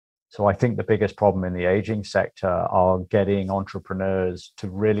So I think the biggest problem in the aging sector are getting entrepreneurs to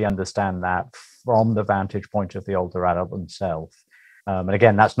really understand that from the vantage point of the older adult themselves. And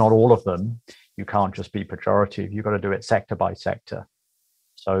again, that's not all of them. You can't just be pejorative. You've got to do it sector by sector.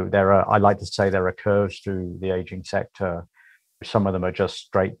 So I like to say there are curves through the aging sector. Some of them are just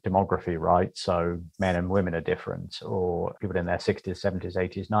straight demography, right? So men and women are different, or people in their 60s, 70s,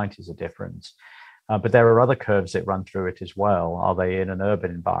 80s, 90s are different. But there are other curves that run through it as well. Are they in an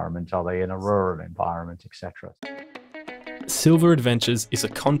urban environment? Are they in a rural environment, etc.? Silver Adventures is a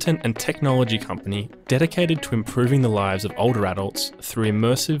content and technology company dedicated to improving the lives of older adults through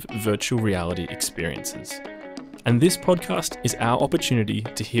immersive virtual reality experiences. And this podcast is our opportunity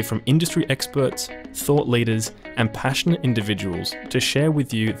to hear from industry experts, thought leaders, and passionate individuals to share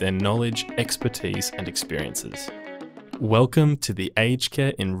with you their knowledge, expertise, and experiences. Welcome to the Aged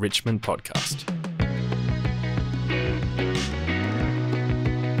Care Enrichment Podcast.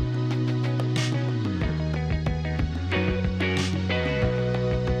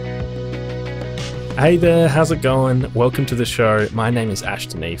 Hey there, how's it going? Welcome to the show. My name is Ash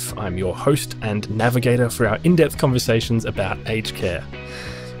Deneef. I'm your host and navigator for our in-depth conversations about aged care.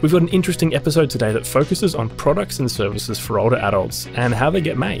 We've got an interesting episode today that focuses on products and services for older adults and how they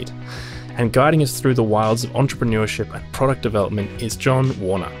get made. And guiding us through the wilds of entrepreneurship and product development is Jon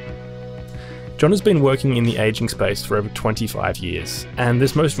Warner. Jon has been working in the aging space for over 25 years, and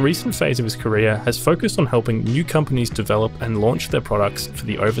this most recent phase of his career has focused on helping new companies develop and launch their products for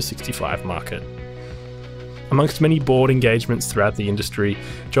the over 65 market. Amongst many board engagements throughout the industry,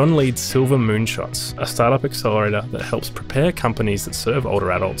 Jon leads Silver Moonshots, a startup accelerator that helps prepare companies that serve older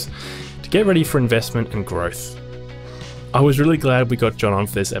adults to get ready for investment and growth. I was really glad we got Jon on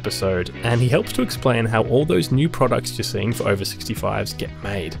for this episode, and he helps to explain how all those new products you're seeing for over 65s get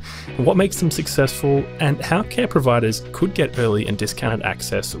made, and what makes them successful, and how care providers could get early and discounted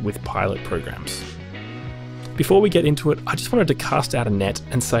access with pilot programs. Before we get into it, I just wanted to cast out a net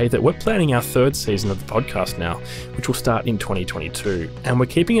and say that we're planning our third season of the podcast now, which will start in 2022, and we're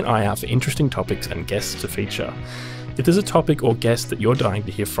keeping an eye out for interesting topics and guests to feature. If there's a topic or guest that you're dying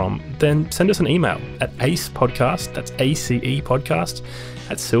to hear from, then send us an email at acepodcast, that's ACE podcast,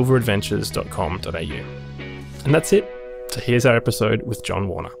 at silveradventures.com.au. And that's it. So here's our episode with Jon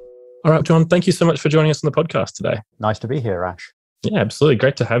Warner. All right, Jon, thank you so much for joining us on the podcast today. Nice to be here, Ash. Yeah, absolutely.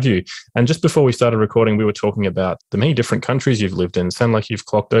 Great to have you. And just before we started recording, we were talking about the many different countries you've lived in. Sound like you've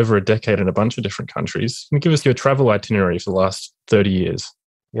clocked over a decade in a bunch of different countries. Can you give us your travel itinerary for the last 30 years?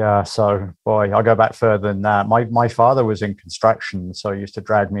 Yeah, so boy, I'll go back further than that. My father was in construction, so he used to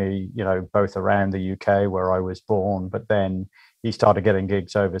drag me, both around the UK where I was born, but then he started getting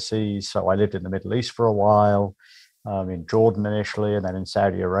gigs overseas. So I lived in the Middle East for a while, in Jordan initially, and then in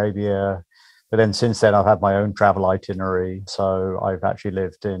Saudi Arabia. But then since then, I've had my own travel itinerary. So I've actually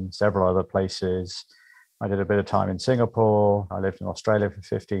lived in several other places. I did a bit of time in Singapore. I lived in Australia for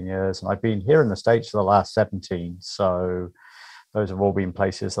 15 years. And I've been here in the States for the last 17. So those have all been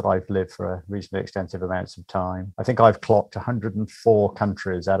places that I've lived for reasonably extensive amounts of time. I think I've clocked 104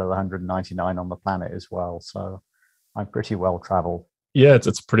 countries out of the 199 on the planet as well. So I'm pretty well traveled. Yeah,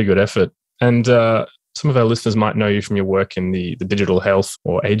 it's a pretty good effort. And some of our listeners might know you from your work in the digital health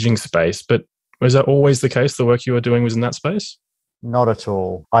or aging space, but was that always the case? The work you were doing was in that space? Not at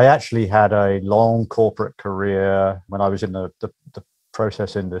all. I actually had a long corporate career when I was in the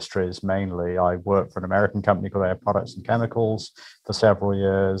process industries mainly. I worked for an American company called Air Products and Chemicals for several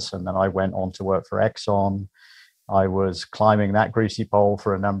years, and then I went on to work for Exxon. I was climbing that greasy pole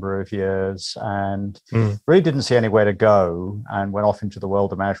for a number of years and really didn't see anywhere to go, and went off into the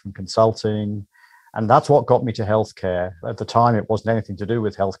world of management consulting. And that's what got me to healthcare. At the time, it wasn't anything to do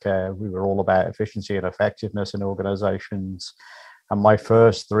with healthcare. We were all about efficiency and effectiveness in organizations. And my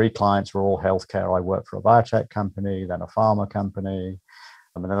first three clients were all healthcare. I worked for a biotech company, then a pharma company,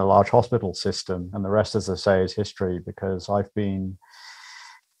 and then a large hospital system. And the rest, as I say, is history, because I've been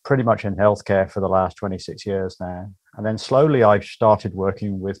pretty much in healthcare for the last 26 years now. And then slowly I've started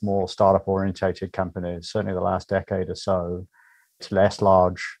working with more startup-orientated companies, certainly the last decade or so. It's less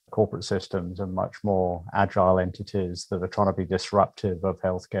large corporate systems and much more agile entities that are trying to be disruptive of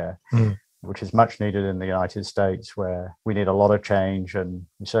healthcare, which is much needed in the United States, where we need a lot of change, and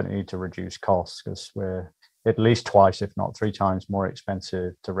we certainly need to reduce costs because we're at least twice, if not three times more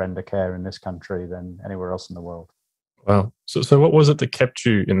expensive to render care in this country than anywhere else in the world. Wow. So what was it that kept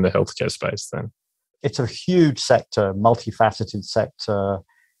you in the healthcare space then? It's a huge sector, multifaceted sector,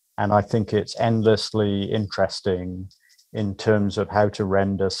 and I think it's endlessly interesting in terms of how to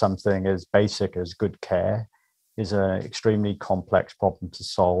render something as basic as good care is an extremely complex problem to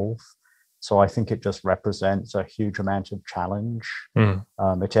solve. So I think it just represents a huge amount of challenge Mm.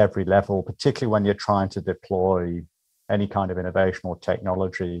 at every level, particularly when you're trying to deploy any kind of innovation or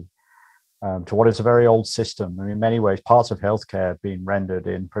technology to what is a very old system. I mean, in many ways, parts of healthcare have been rendered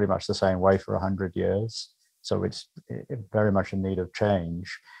in pretty much the same way for 100 years. So it's very much in need of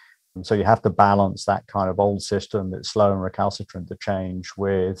change. And so you have to balance that kind of old system that's slow and recalcitrant to change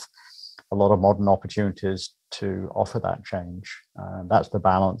with a lot of modern opportunities to offer that change. That's the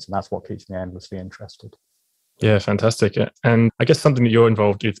balance, and that's what keeps me endlessly interested. Yeah, fantastic. And I guess something that you're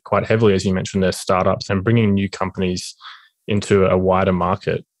involved with quite heavily, as you mentioned, there's startups and bringing new companies into a wider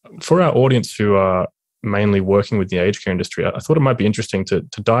market. For our audience who are mainly working with the aged care industry, I thought it might be interesting to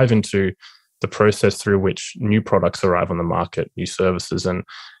dive into the process through which new products arrive on the market, new services, and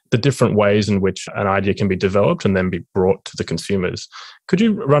the different ways in which an idea can be developed and then be brought to the consumers. Could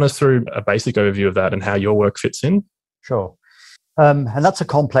you run us through a basic overview of that and how your work fits in? Sure. And that's a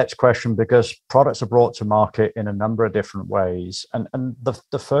complex question because products are brought to market in a number of different ways. And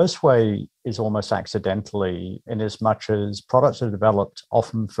the first way is almost accidentally, in as much as products are developed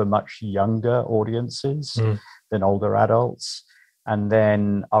often for much younger audiences than older adults, and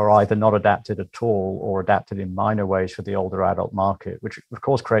then are either not adapted at all or adapted in minor ways for the older adult market, which of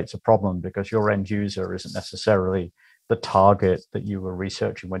course creates a problem because your end user isn't necessarily the target that you were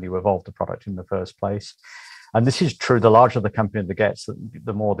researching when you evolved the product in the first place. And this is true. The larger the company that gets,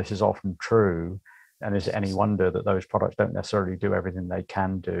 the more this is often true. And is it any wonder that those products don't necessarily do everything they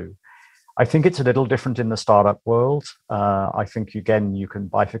can do? I think it's a little different in the startup world. I think, again, you can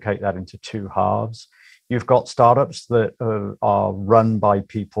bifurcate that into two halves. You've got startups that are run by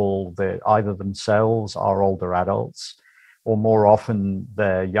people that either themselves are older adults, or more often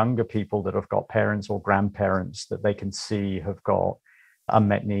they're younger people that have got parents or grandparents that they can see have got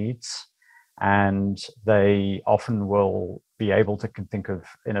unmet needs. And they often will be able to think of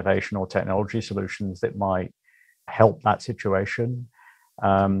innovation or technology solutions that might help that situation.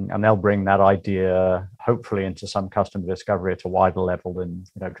 And they'll bring that idea, hopefully, into some customer discovery at a wider level than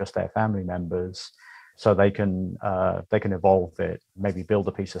just their family members. So they can evolve it, maybe build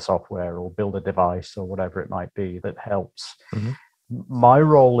a piece of software or build a device or whatever it might be that helps. Mm-hmm. My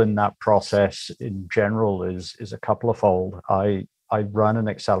role in that process in general is a couple of fold. I run an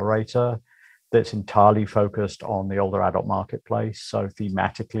accelerator that's entirely focused on the older adult marketplace. So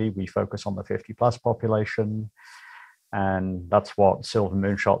thematically, we focus on the 50 plus population. And that's what Silver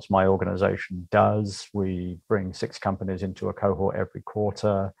Moonshots, my organization, does. We bring 6 companies into a cohort every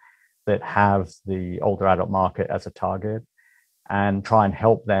quarter that have the older adult market as a target and try and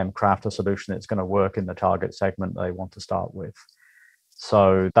help them craft a solution that's going to work in the target segment they want to start with.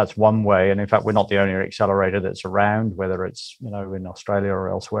 So that's one way. And in fact, we're not the only accelerator that's around, whether it's, in Australia or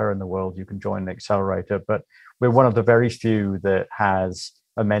elsewhere in the world, you can join the accelerator. But we're one of the very few that has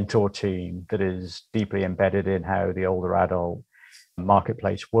a mentor team that is deeply embedded in how the older adult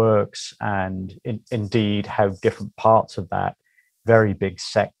marketplace works and indeed how different parts of that very big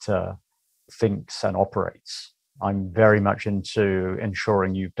sector thinks and operates. I'm very much into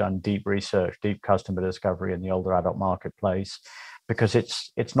ensuring you've done deep research, deep customer discovery in the older adult marketplace, because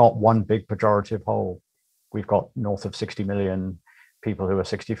it's not one big pejorative whole. We've got north of 60 million people who are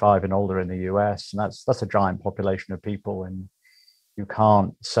 65 and older in the US, and that's a giant population of people. And you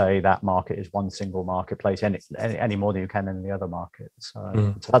can't say that market is one single marketplace any more than you can in the other markets.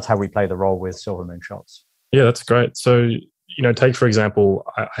 So that's how we play the role with Silver Moonshots. Yeah, that's great. So, take, for example,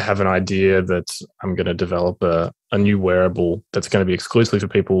 I have an idea that I'm going to develop a new wearable that's going to be exclusively for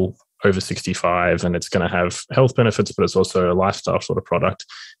people over 65, and it's going to have health benefits, but it's also a lifestyle sort of product.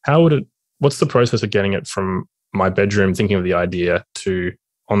 What's the process of getting it from my bedroom, thinking of the idea, to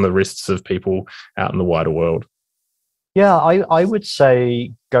on the wrists of people out in the wider world? Yeah, I would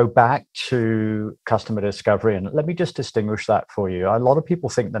say go back to customer discovery. And let me just distinguish that for you. A lot of people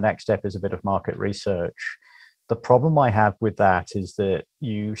think the next step is a bit of market research. The problem I have with that is that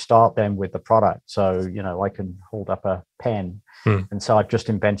you start then with the product. So, I can hold up a pen. And so I've just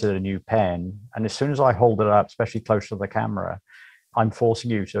invented a new pen. And as soon as I hold it up, especially close to the camera, I'm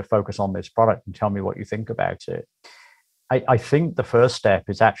forcing you to focus on this product and tell me what you think about it. I think the first step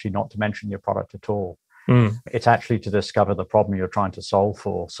is actually not to mention your product at all. It's actually to discover the problem you're trying to solve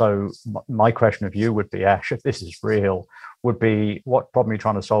for. So my question of you would be, Ash, if this is real, would be, what problem are you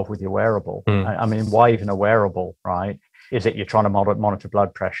trying to solve with your wearable? I mean, why even a wearable, right? Is it you're trying to monitor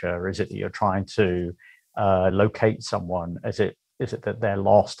blood pressure? Is it that you're trying to locate someone? Is it that they're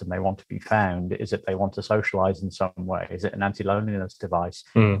lost and they want to be found? Is it they want to socialize in some way? Is it an anti-loneliness device?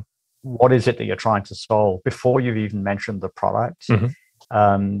 What is it that you're trying to solve before you've even mentioned the product?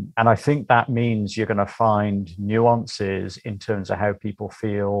 And I think that means you're going to find nuances in terms of how people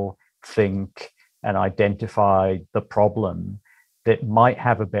feel think and identify the problem that might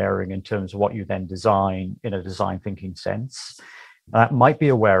have a bearing in terms of what you then design in a design thinking sense. That might be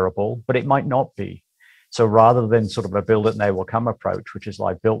a wearable, but it might not be. So rather than sort of a build it and they will come approach, which is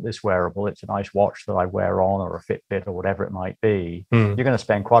like, built this wearable, it's a nice watch that I wear on, or a Fitbit or whatever it might be, you're going to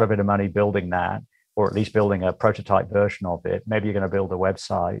spend quite a bit of money building that, or at least building a prototype version of it. Maybe you're going to build a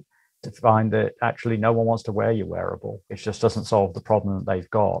website to find that actually no one wants to wear your wearable. It just doesn't solve the problem that they've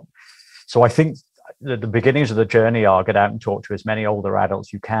got. So I think the beginnings of the journey are get out and talk to as many older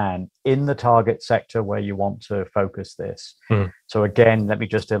adults you can in the target sector where you want to focus this. So again, let me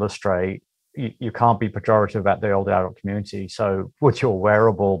just illustrate, you can't be pejorative about the older adult community. So would your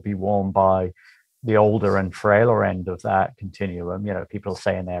wearable be worn by the older and frailer end of that continuum, people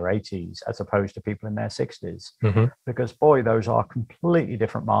say in their 80s, as opposed to people in their 60s? Because boy, those are completely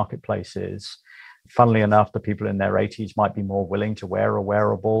different marketplaces. Funnily enough, the people in their 80s might be more willing to wear a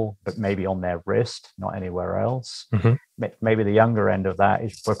wearable, but maybe on their wrist, not anywhere else. Maybe the younger end of that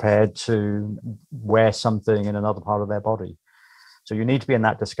is prepared to wear something in another part of their body. So you need to be in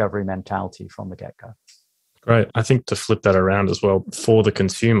that discovery mentality from the get-go. Great. I think to flip that around as well, for the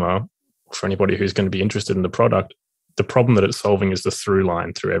consumer, for anybody who's going to be interested in the product, the problem that it's solving is the through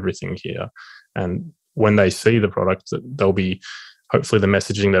line through everything here. And when they see the product, they'll be, hopefully the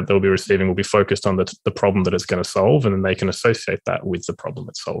messaging that they'll be receiving will be focused on the problem that it's going to solve, and then they can associate that with the problem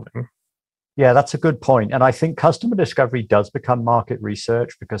it's solving. Yeah, that's a good point. And I think customer discovery does become market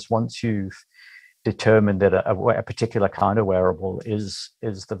research, because once you've determined that a particular kind of wearable is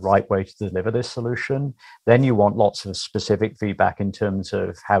the right way to deliver this solution, then you want lots of specific feedback in terms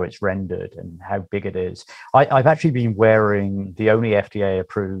of how it's rendered and how big it is. I've actually been wearing the only FDA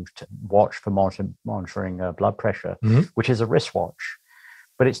approved watch for monitoring blood pressure, which is a wristwatch.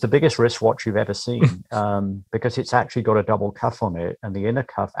 But it's the biggest wristwatch you've ever seen, because it's actually got a double cuff on it, and the inner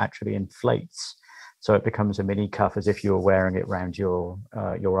cuff actually inflates. So it becomes a mini cuff, as if you were wearing it around your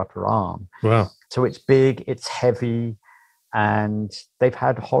upper arm. Wow. So it's big, it's heavy, and they've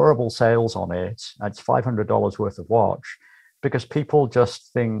had horrible sales on it. It's $500 worth of watch, because people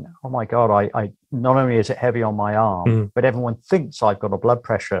just think, oh my God, I not only is it heavy on my arm, but everyone thinks I've got a blood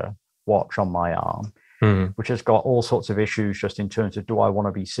pressure watch on my arm, which has got all sorts of issues just in terms of, do I want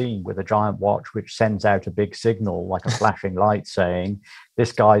to be seen with a giant watch which sends out a big signal like a flashing light saying,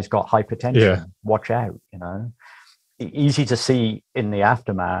 this guy's got hypertension, watch out, Easy to see in the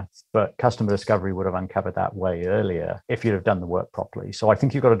aftermath, but customer discovery would have uncovered that way earlier if you'd have done the work properly. So I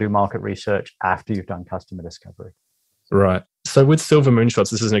think you've got to do market research after you've done customer discovery. Right. So with Silver Moonshots,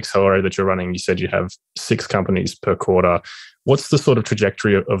 this is an accelerator that you're running. You said you have 6 companies per quarter. What's the sort of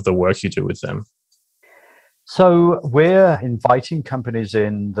trajectory of the work you do with them? So we're inviting companies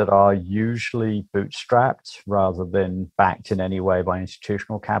in that are usually bootstrapped rather than backed in any way by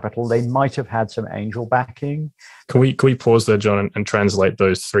institutional capital. They might have had some angel backing. Can we pause there, John, and translate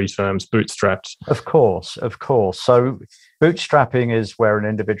those 3 terms, bootstrapped? Of course. So bootstrapping is where an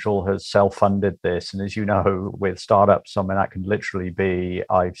individual has self-funded this. And as you know, with startups, that can literally be,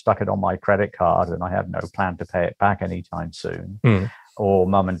 I've stuck it on my credit card and I have no plan to pay it back anytime soon. Or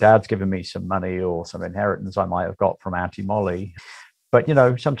mum and dad's given me some money or some inheritance I might have got from Auntie Molly. But,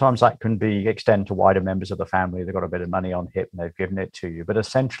 sometimes that can be extend to wider members of the family. They've got a bit of money on hip and they've given it to you. But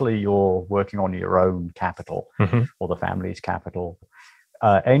essentially, you're working on your own capital or the family's capital.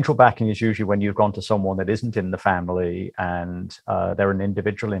 Angel backing is usually when you've gone to someone that isn't in the family and they're an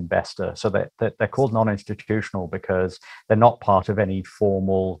individual investor. So they're called non-institutional because they're not part of any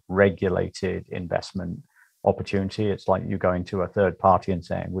formal regulated investment opportunity. It's like you going to a third party and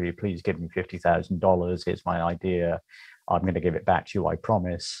saying, will you please give me $50,000? Here's my idea. I'm going to give it back to you, I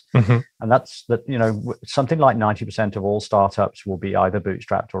promise. And that's that, something like 90% of all startups will be either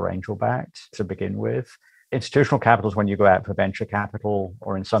bootstrapped or angel backed to begin with. Institutional capital is when you go out for venture capital,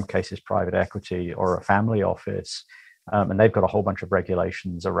 or in some cases private equity or a family office, and they've got a whole bunch of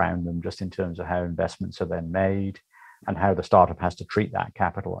regulations around them just in terms of how investments are then made and how the startup has to treat that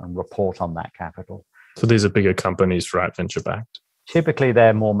capital and report on that capital. So these are bigger companies, right? Venture-backed. Typically,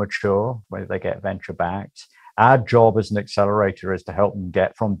 they're more mature, where they get venture-backed. Our job as an accelerator is to help them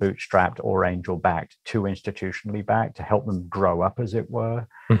get from bootstrapped or angel-backed to institutionally backed, to help them grow up, as it were,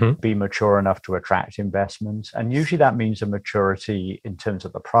 be mature enough to attract investment. And usually that means a maturity in terms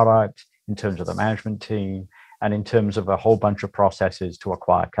of the product, in terms of the management team, and in terms of a whole bunch of processes to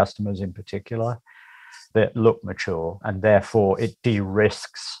acquire customers in particular that look mature. And therefore, it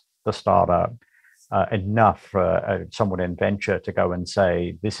de-risks the startup enough for someone in venture to go and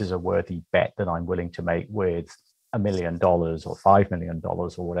say, this is a worthy bet that I'm willing to make with $1 million or $5 million or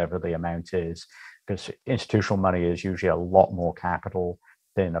whatever the amount is, because institutional money is usually a lot more capital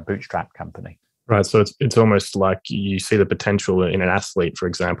in a bootstrap company. Right. So it's almost like you see the potential in an athlete, for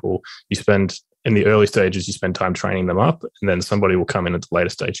example. You spend in the early stages, you spend time training them up, and then somebody will come in at the later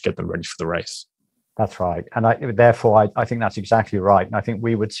stage to get them ready for the race. That's right. And I think that's exactly right. And I think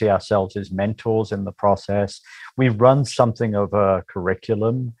we would see ourselves as mentors in the process. We run something of a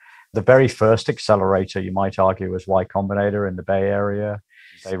curriculum. The very first accelerator, you might argue, was Y Combinator in the Bay Area.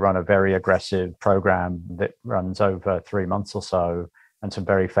 They run a very aggressive program that runs over 3 months or so. And some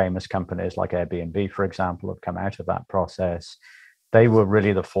very famous companies like Airbnb, for example, have come out of that process. They were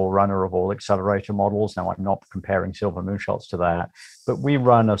really the forerunner of all accelerator models. Now, I'm not comparing Silver Moonshots to that, but we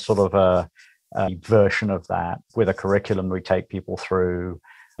run a sort of a version of that with a curriculum we take people through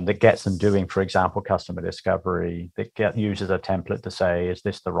that gets them doing, for example, customer discovery, that uses a template to say, is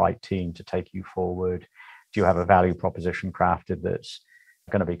this the right team to take you forward? Do you have a value proposition crafted that's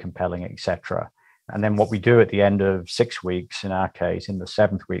going to be compelling, etc.? And then what we do at the end of 6 weeks, in our case, in the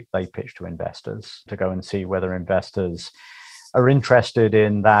 7th week, they pitch to investors to go and see whether investors are interested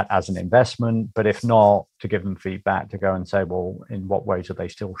in that as an investment. But if not, to give them feedback to go and say, well, in what ways are they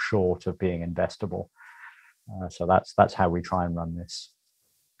still short of being investable? So that's how we try and run this.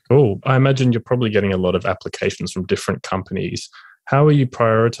 Cool. I imagine you're probably getting a lot of applications from different companies. How are you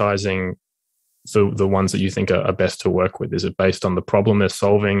prioritizing the ones that you think are best to work with? Is it based on the problem they're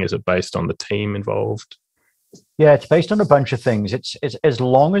solving? Is it based on the team involved? Yeah, it's based on a bunch of things. It's as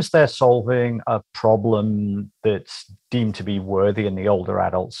long as they're solving a problem that's deemed to be worthy in the older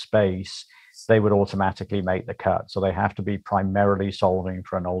adult space, they would automatically make the cut. So they have to be primarily solving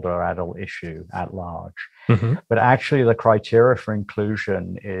for an older adult issue at large. Mm-hmm. But actually, the criteria for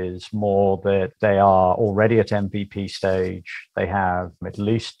inclusion is more that they are already at MVP stage. They have at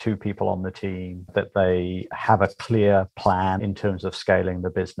least 2 people on the team, that they have a clear plan in terms of scaling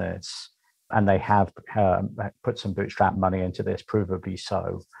the business, and they have put some bootstrap money into this, provably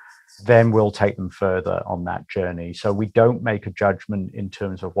so. Then we'll take them further on that journey. So we don't make a judgment in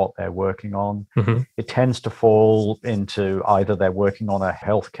terms of what they're working on. Mm-hmm. It tends to fall into either they're working on a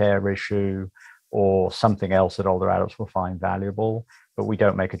healthcare issue or something else that older adults will find valuable, but we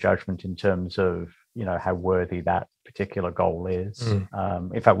don't make a judgment in terms of, how worthy that particular goal is.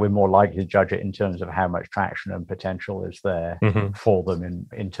 Mm. In fact, we're more likely to judge it in terms of how much traction and potential is there mm-hmm. for them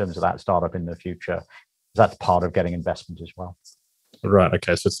in terms of that startup in the future. That's part of getting investment as well. Right.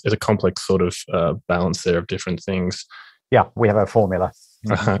 Okay. So it's a complex sort of balance there of different things. Yeah, we have a formula.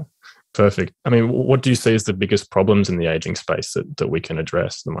 Mm-hmm. Perfect. I mean, what do you see as the biggest problems in the aging space that we can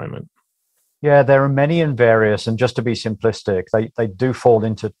address at the moment? Yeah, there are many and various, and just to be simplistic, they do fall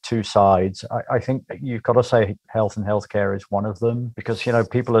into 2 sides. I think you've got to say health and healthcare is one of them, because,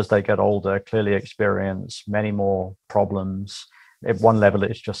 people as they get older clearly experience many more problems. At one level,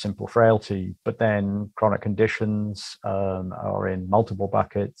 it's just simple frailty, but then chronic conditions are in multiple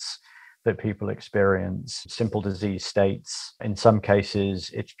buckets that people experience, simple disease states. In some cases,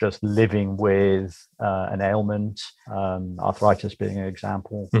 it's just living with an ailment, arthritis being an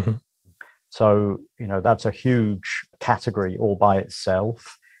example. Mm-hmm. So, that's a huge category all by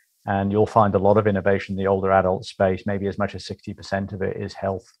itself. And you'll find a lot of innovation in the older adult space. Maybe as much as 60% of it is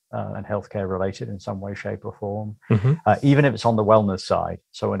health and healthcare related in some way, shape, or form, mm-hmm. Even if it's on the wellness side.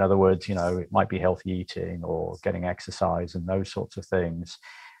 So in other words, it might be healthy eating or getting exercise and those sorts of things.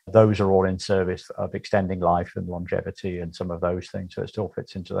 Those are all in service of extending life and longevity and some of those things. So it still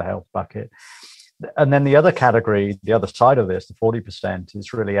fits into the health bucket. And then the other category, the other side of this, the 40%,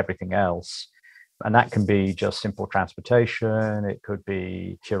 is really everything else. And that can be just simple transportation. It could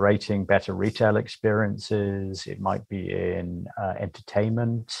be curating better retail experiences. It might be in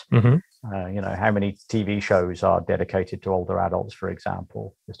entertainment. Mm-hmm. How many TV shows are dedicated to older adults, for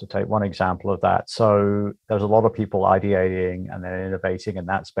example, just to take one example of that. So there's a lot of people ideating and then innovating in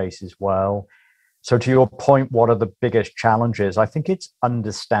that space as well. So to your point, what are the biggest challenges? I think it's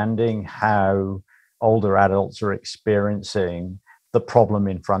understanding how older adults are experiencing the problem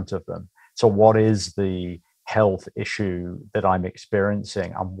in front of them. So what is the health issue that I'm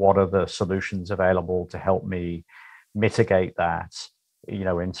experiencing, and what are the solutions available to help me mitigate that,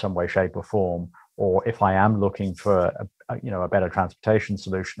 in some way, shape, or form? Or if I am looking for a better transportation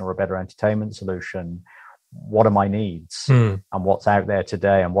solution or a better entertainment solution, what are my needs and what's out there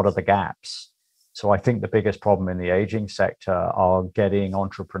today and what are the gaps? So I think the biggest problem in the aging sector are getting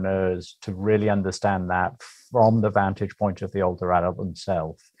entrepreneurs to really understand that from the vantage point of the older adult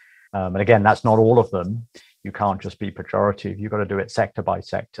themselves. And again, that's not all of them. You can't just be pejorative. You've got to do it sector by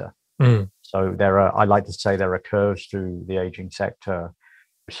sector. So I like to say there are curves through the aging sector.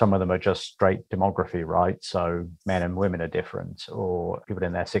 Some of them are just straight demography, right? So men and women are different, or people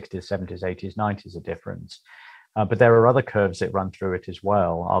in their 60s, 70s, 80s, 90s are different. But there are other curves that run through it as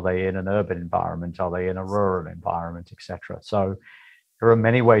well. Are they in an urban environment? Are they in a rural environment, etc.? So there are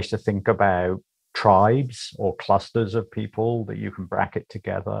many ways to think about tribes or clusters of people that you can bracket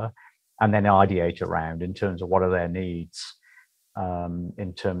together and then ideate around in terms of what are their needs,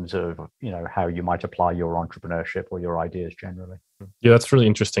 in terms of how you might apply your entrepreneurship or your ideas generally. Yeah, that's really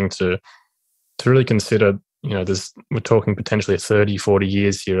interesting to really consider. We're talking potentially 30, 40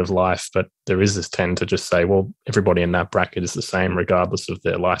 years here of life, but there is this tend to just say, well, everybody in that bracket is the same, regardless of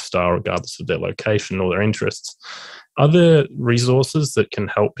their lifestyle, regardless of their location or their interests. Are there resources that can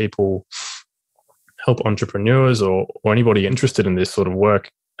help people, help entrepreneurs or anybody interested in this sort of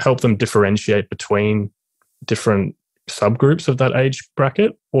work, help them differentiate between different subgroups of that age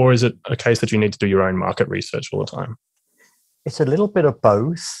bracket? Or is it a case that you need to do your own market research all the time? It's a little bit of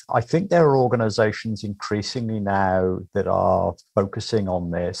both. I think there are organizations increasingly now that are focusing on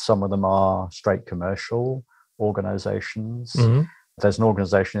this. Some of them are straight commercial organizations. Mm-hmm. There's an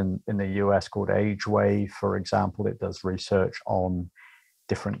organization in the US called AgeWave, for example. It does research on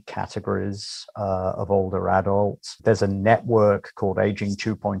different categories of older adults. There's a network called Aging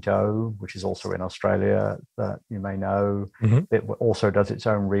 2.0, which is also in Australia that you may know. Mm-hmm. It also does its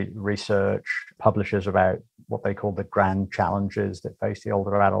own research, publishes about what they call the grand challenges that face the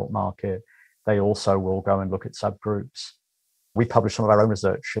older adult market. They also will go and look at subgroups. We publish some of our own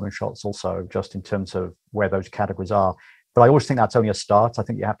research, Silver Moonshots also, just in terms of where those categories are. But I always think that's only a start. I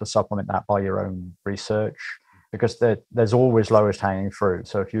think you have to supplement that by your own research, because there's always lowest hanging fruit.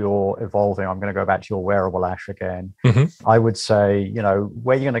 So if you're evolving, I'm going to go back to your wearable, Ash, again. Mm-hmm. I would say,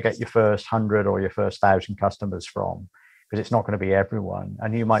 where you're going to get your first 100 or your first 1,000 customers from, because it's not going to be everyone.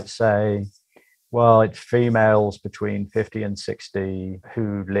 And you might say, well, it's females between 50 and 60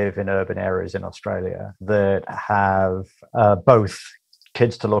 who live in urban areas in Australia that have both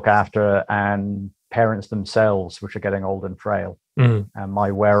kids to look after and parents themselves, which are getting old and frail. Mm. And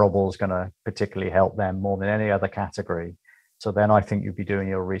my wearable is going to particularly help them more than any other category. So then I think you'd be doing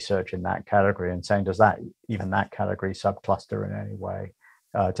your research in that category and saying, does that category subcluster in any way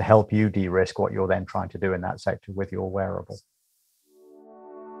to help you de-risk what you're then trying to do in that sector with your wearable?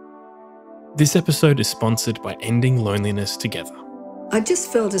 This episode is sponsored by Ending Loneliness Together. I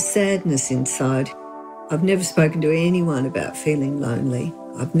just felt a sadness inside. I've never spoken to anyone about feeling lonely.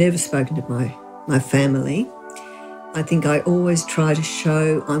 I've never spoken to my family. I think I always try to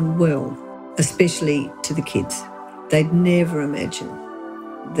show I'm well, especially to the kids. They'd never imagine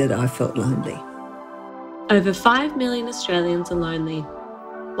that I felt lonely. Over 5 million Australians are lonely.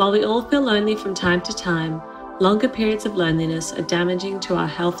 While we all feel lonely from time to time, longer periods of loneliness are damaging to our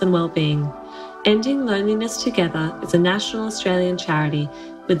health and well-being. Ending Loneliness Together is a national Australian charity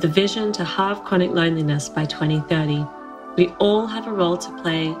with the vision to halve chronic loneliness by 2030. We all have a role to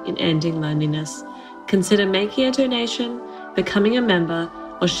play in ending loneliness. Consider making a donation, becoming a member,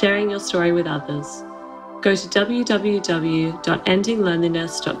 or sharing your story with others. Go to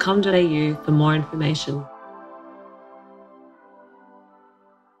www.endingloneliness.com.au for more information.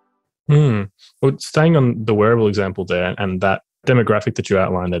 Well, staying on the wearable example there and that demographic that you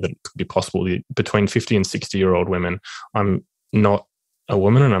outlined there, that could be possible between 50 and 60-year-old women. I'm not a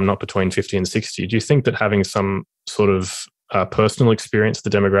woman and I'm not between 50 and 60. Do you think that having some sort of personal experience,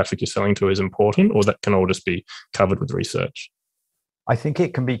 the demographic you're selling to, is important, or that can all just be covered with research? I think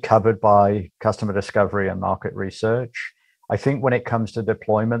it can be covered by customer discovery and market research. I think when it comes to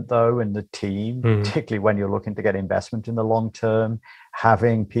deployment, though, in the team, particularly when you're looking to get investment in the long term,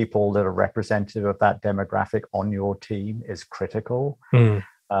 having people that are representative of that demographic on your team is critical.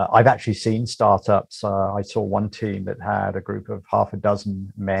 I've actually seen startups. I saw one team that had a group of half a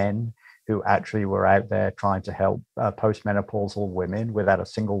dozen men who actually were out there trying to help postmenopausal women without a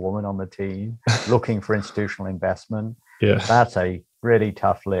single woman on the team, looking for institutional investment. Yeah. That's a really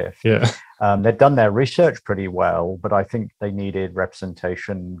tough lift. Yeah. They'd done their research pretty well, but I think they needed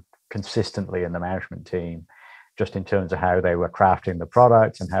representation consistently in the management team, just in terms of how they were crafting the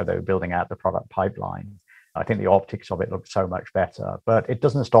product and how they were building out the product pipeline. I think the optics of it looked so much better, but it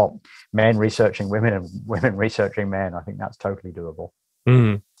doesn't stop men researching women and women researching men. I think that's totally doable.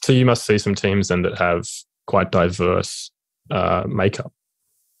 So you must see some teams then that have quite diverse makeup.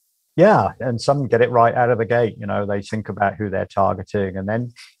 Yeah, and some get it right out of the gate. They think about who they're targeting, and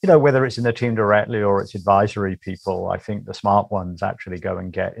then, whether it's in the team directly or it's advisory people, I think the smart ones actually go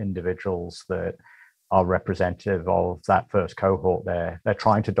and get individuals that are representative of that first cohort they're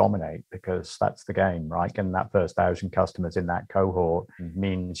trying to dominate, because that's the game, right? And that first 1,000 customers in that cohort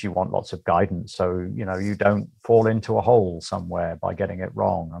means you want lots of guidance, so you don't fall into a hole somewhere by getting it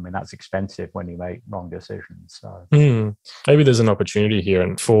wrong. I mean, that's expensive when you make wrong decisions. So maybe there's an opportunity here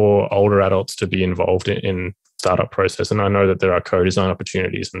and for older adults to be involved in startup process. And I know that there are co-design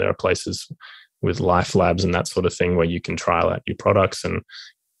opportunities and there are places with life labs and that sort of thing where you can trial out your products and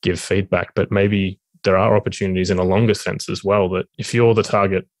give feedback. But maybe there are opportunities in a longer sense as well, that if you're the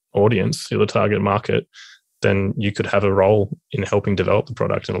target audience, you're the target market, then you could have a role in helping develop the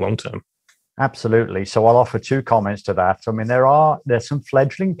product in the long term. Absolutely. So I'll offer two comments to that. I mean, there's some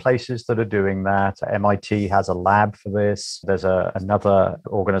fledgling places that are doing that. MIT has a lab for this. There's another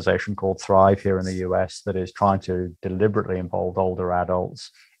organization called Thrive here in the US that is trying to deliberately involve older adults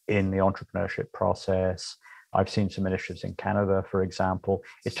in the entrepreneurship process. I've seen some initiatives in Canada, for example.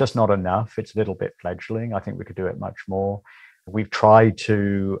 It's just not enough. It's a little bit fledgling. I think we could do it much more. We've tried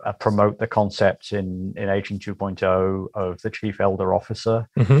to promote the concepts in Aging 2.0 of the chief elder officer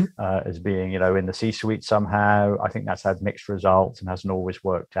as being, in the C-suite somehow. I think that's had mixed results and hasn't always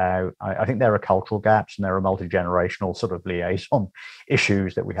worked out. I think there are cultural gaps and there are multi-generational sort of liaison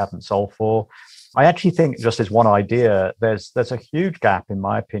issues that we haven't solved for. I actually think, just as one idea, there's a huge gap, in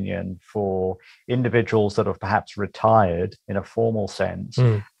my opinion, for individuals that have perhaps retired in a formal sense,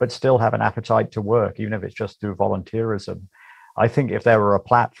 but still have an appetite to work, even if it's just through volunteerism. I think if there were a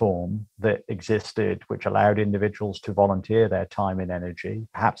platform that existed which allowed individuals to volunteer their time and energy,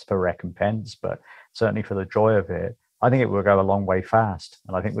 perhaps for recompense, but certainly for the joy of it, I think it would go a long way fast.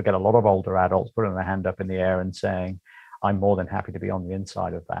 And I think we'd get a lot of older adults putting their hand up in the air and saying, I'm more than happy to be on the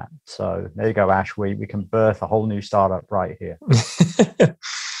inside of that. So there you go, Ash. We can birth a whole new startup right here.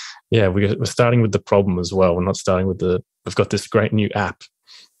 Yeah, we're starting with the problem as well. We're not starting with we've got this great new app.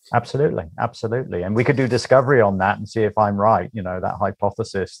 Absolutely. And we could do discovery on that and see if I'm right. That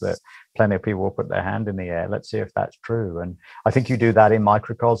hypothesis that plenty of people will put their hand in the air. Let's see if that's true. And I think you do that in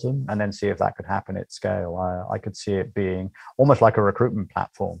microcosm and then see if that could happen at scale. I could see it being almost like a recruitment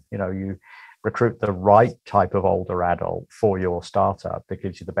platform. You recruit the right type of older adult for your startup that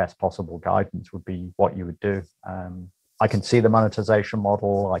gives you the best possible guidance would be what you would do. I can see the monetization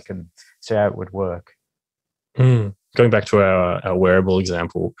model. I can see how it would work. Going back to our wearable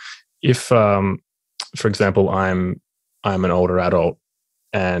example, if, for example, I'm an older adult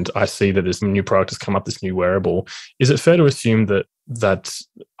and I see that this new product has come up, this new wearable, is it fair to assume that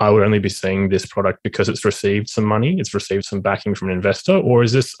I would only be seeing this product because it's received some money, it's received some backing from an investor, or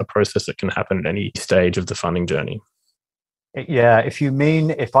is this a process that can happen at any stage of the funding journey? Yeah,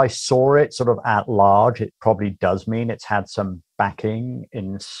 if I saw it sort of at large, it probably does mean it's had some backing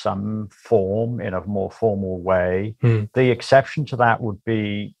in some form in a more formal way. The exception to that would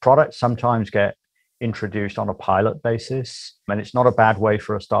be products sometimes get introduced on a pilot basis, and it's not a bad way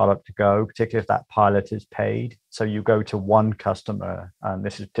for a startup to go, particularly if that pilot is paid. So you go to one customer, and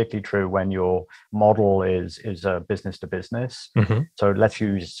this is particularly true when your model is a business to business. So let's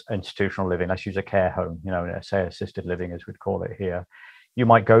use institutional living, let's use a care home, say assisted living as we'd call it here. You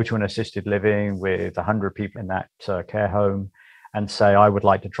might go to an assisted living with 100 people in that care home and say, I would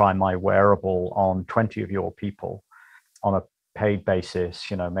like to try my wearable on 20 of your people on a paid basis.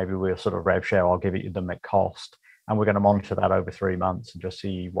 Maybe we'll sort of rev share, I'll give it them at cost, and we're going to monitor that over 3 months and just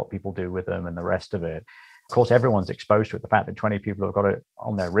see what people do with them and the rest of it. Of course, everyone's exposed to it. The fact that 20 people have got it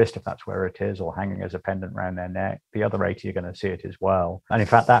on their wrist, if that's where it is, or hanging as a pendant around their neck, the other 80 are going to see it as well. And in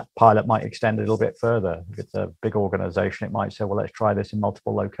fact, that pilot might extend a little bit further. If it's a big organization, it might say, well, let's try this in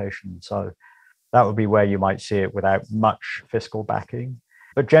multiple locations. So that would be where you might see it without much fiscal backing.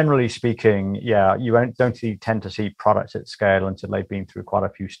 But generally speaking, yeah, you don't tend to see products at scale until they've been through quite a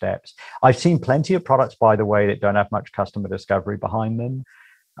few steps. I've seen plenty of products, by the way, that don't have much customer discovery behind them.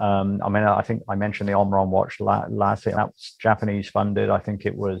 I think I mentioned the Omron watch last year. That was Japanese funded. I think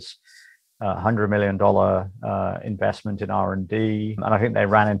it was $100 million investment in R&D. And I think they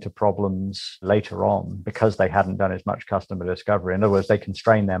ran into problems later on because they hadn't done as much customer discovery. In other words, they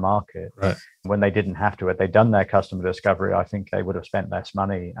constrained their market when they didn't have to. Had they done their customer discovery, I think they would have spent less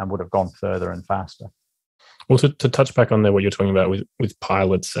money and would have gone further and faster. Well, to touch back on there, what you're talking about with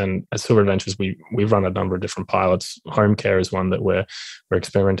pilots, and at Silver Adventures, we run a number of different pilots. Home care is one that we're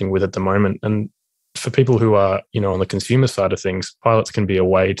experimenting with at the moment. And for people who are, on the consumer side of things, pilots can be a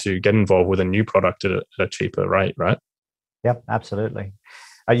way to get involved with a new product at a cheaper rate, right? Yep, absolutely.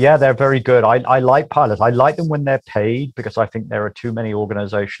 Yeah, they're very good. I like pilots. I like them when they're paid because I think there are too many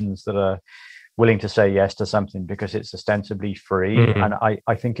organizations that are willing to say yes to something because it's ostensibly free. And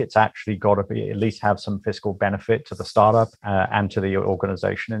I think it's actually got to be at least have some fiscal benefit to the startup and to the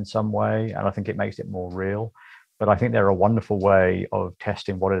organization in some way. And I think it makes it more real. But I think they're a wonderful way of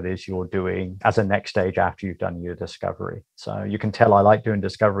testing what it is you're doing as a next stage after you've done your discovery. So you can tell I like doing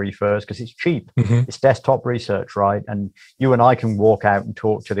discovery first because it's cheap. It's desktop research, right? And you and I can walk out and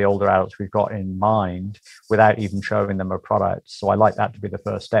talk to the older adults we've got in mind without even showing them a product. So I like that to be the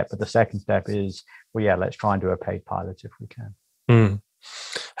first step. But the second step is well, yeah, let's try and do a paid pilot if we can. Mm.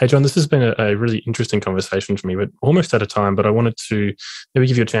 Hey, Jon, this has been a really interesting conversation for me. We're almost out of time, but I wanted to maybe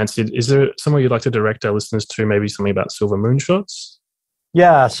give you a chance. Is there somewhere you'd like to direct our listeners to, maybe something about Silver Moonshots?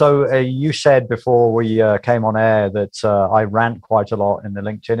 Yeah, so you said before we came on air that I rant quite a lot in the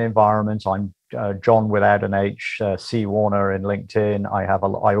LinkedIn environment. I'm Jon without an H, C Warner in LinkedIn.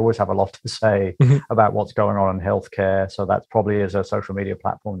 I always have a lot to say about what's going on in healthcare. So that probably is a social media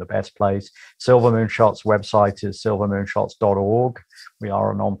platform, the best place. Silver Moonshots website is silvermoonshots.org. We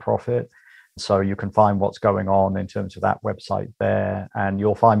are a nonprofit. So you can find what's going on in terms of that website there. And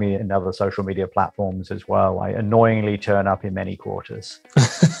you'll find me in other social media platforms as well. I annoyingly turn up in many quarters.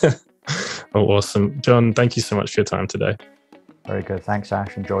 Oh, awesome. Jon, thank you so much for your time today. Very good. Thanks,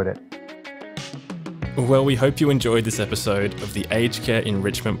 Ash. Enjoyed it. Well, we hope you enjoyed this episode of the Aged Care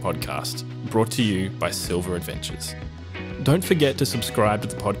Enrichment Podcast, brought to you by Silver Adventures. Don't forget to subscribe to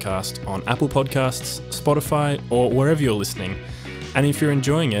the podcast on Apple Podcasts, Spotify, or wherever you're listening. And if you're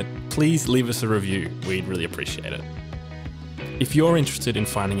enjoying it, please leave us a review. We'd really appreciate it. If you're interested in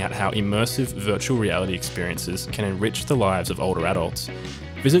finding out how immersive virtual reality experiences can enrich the lives of older adults,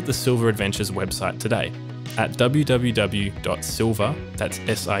 visit the Silver Adventures website today at www.silver, that's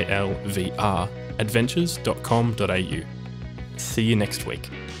SILVR, adventures.com.au. See you next week.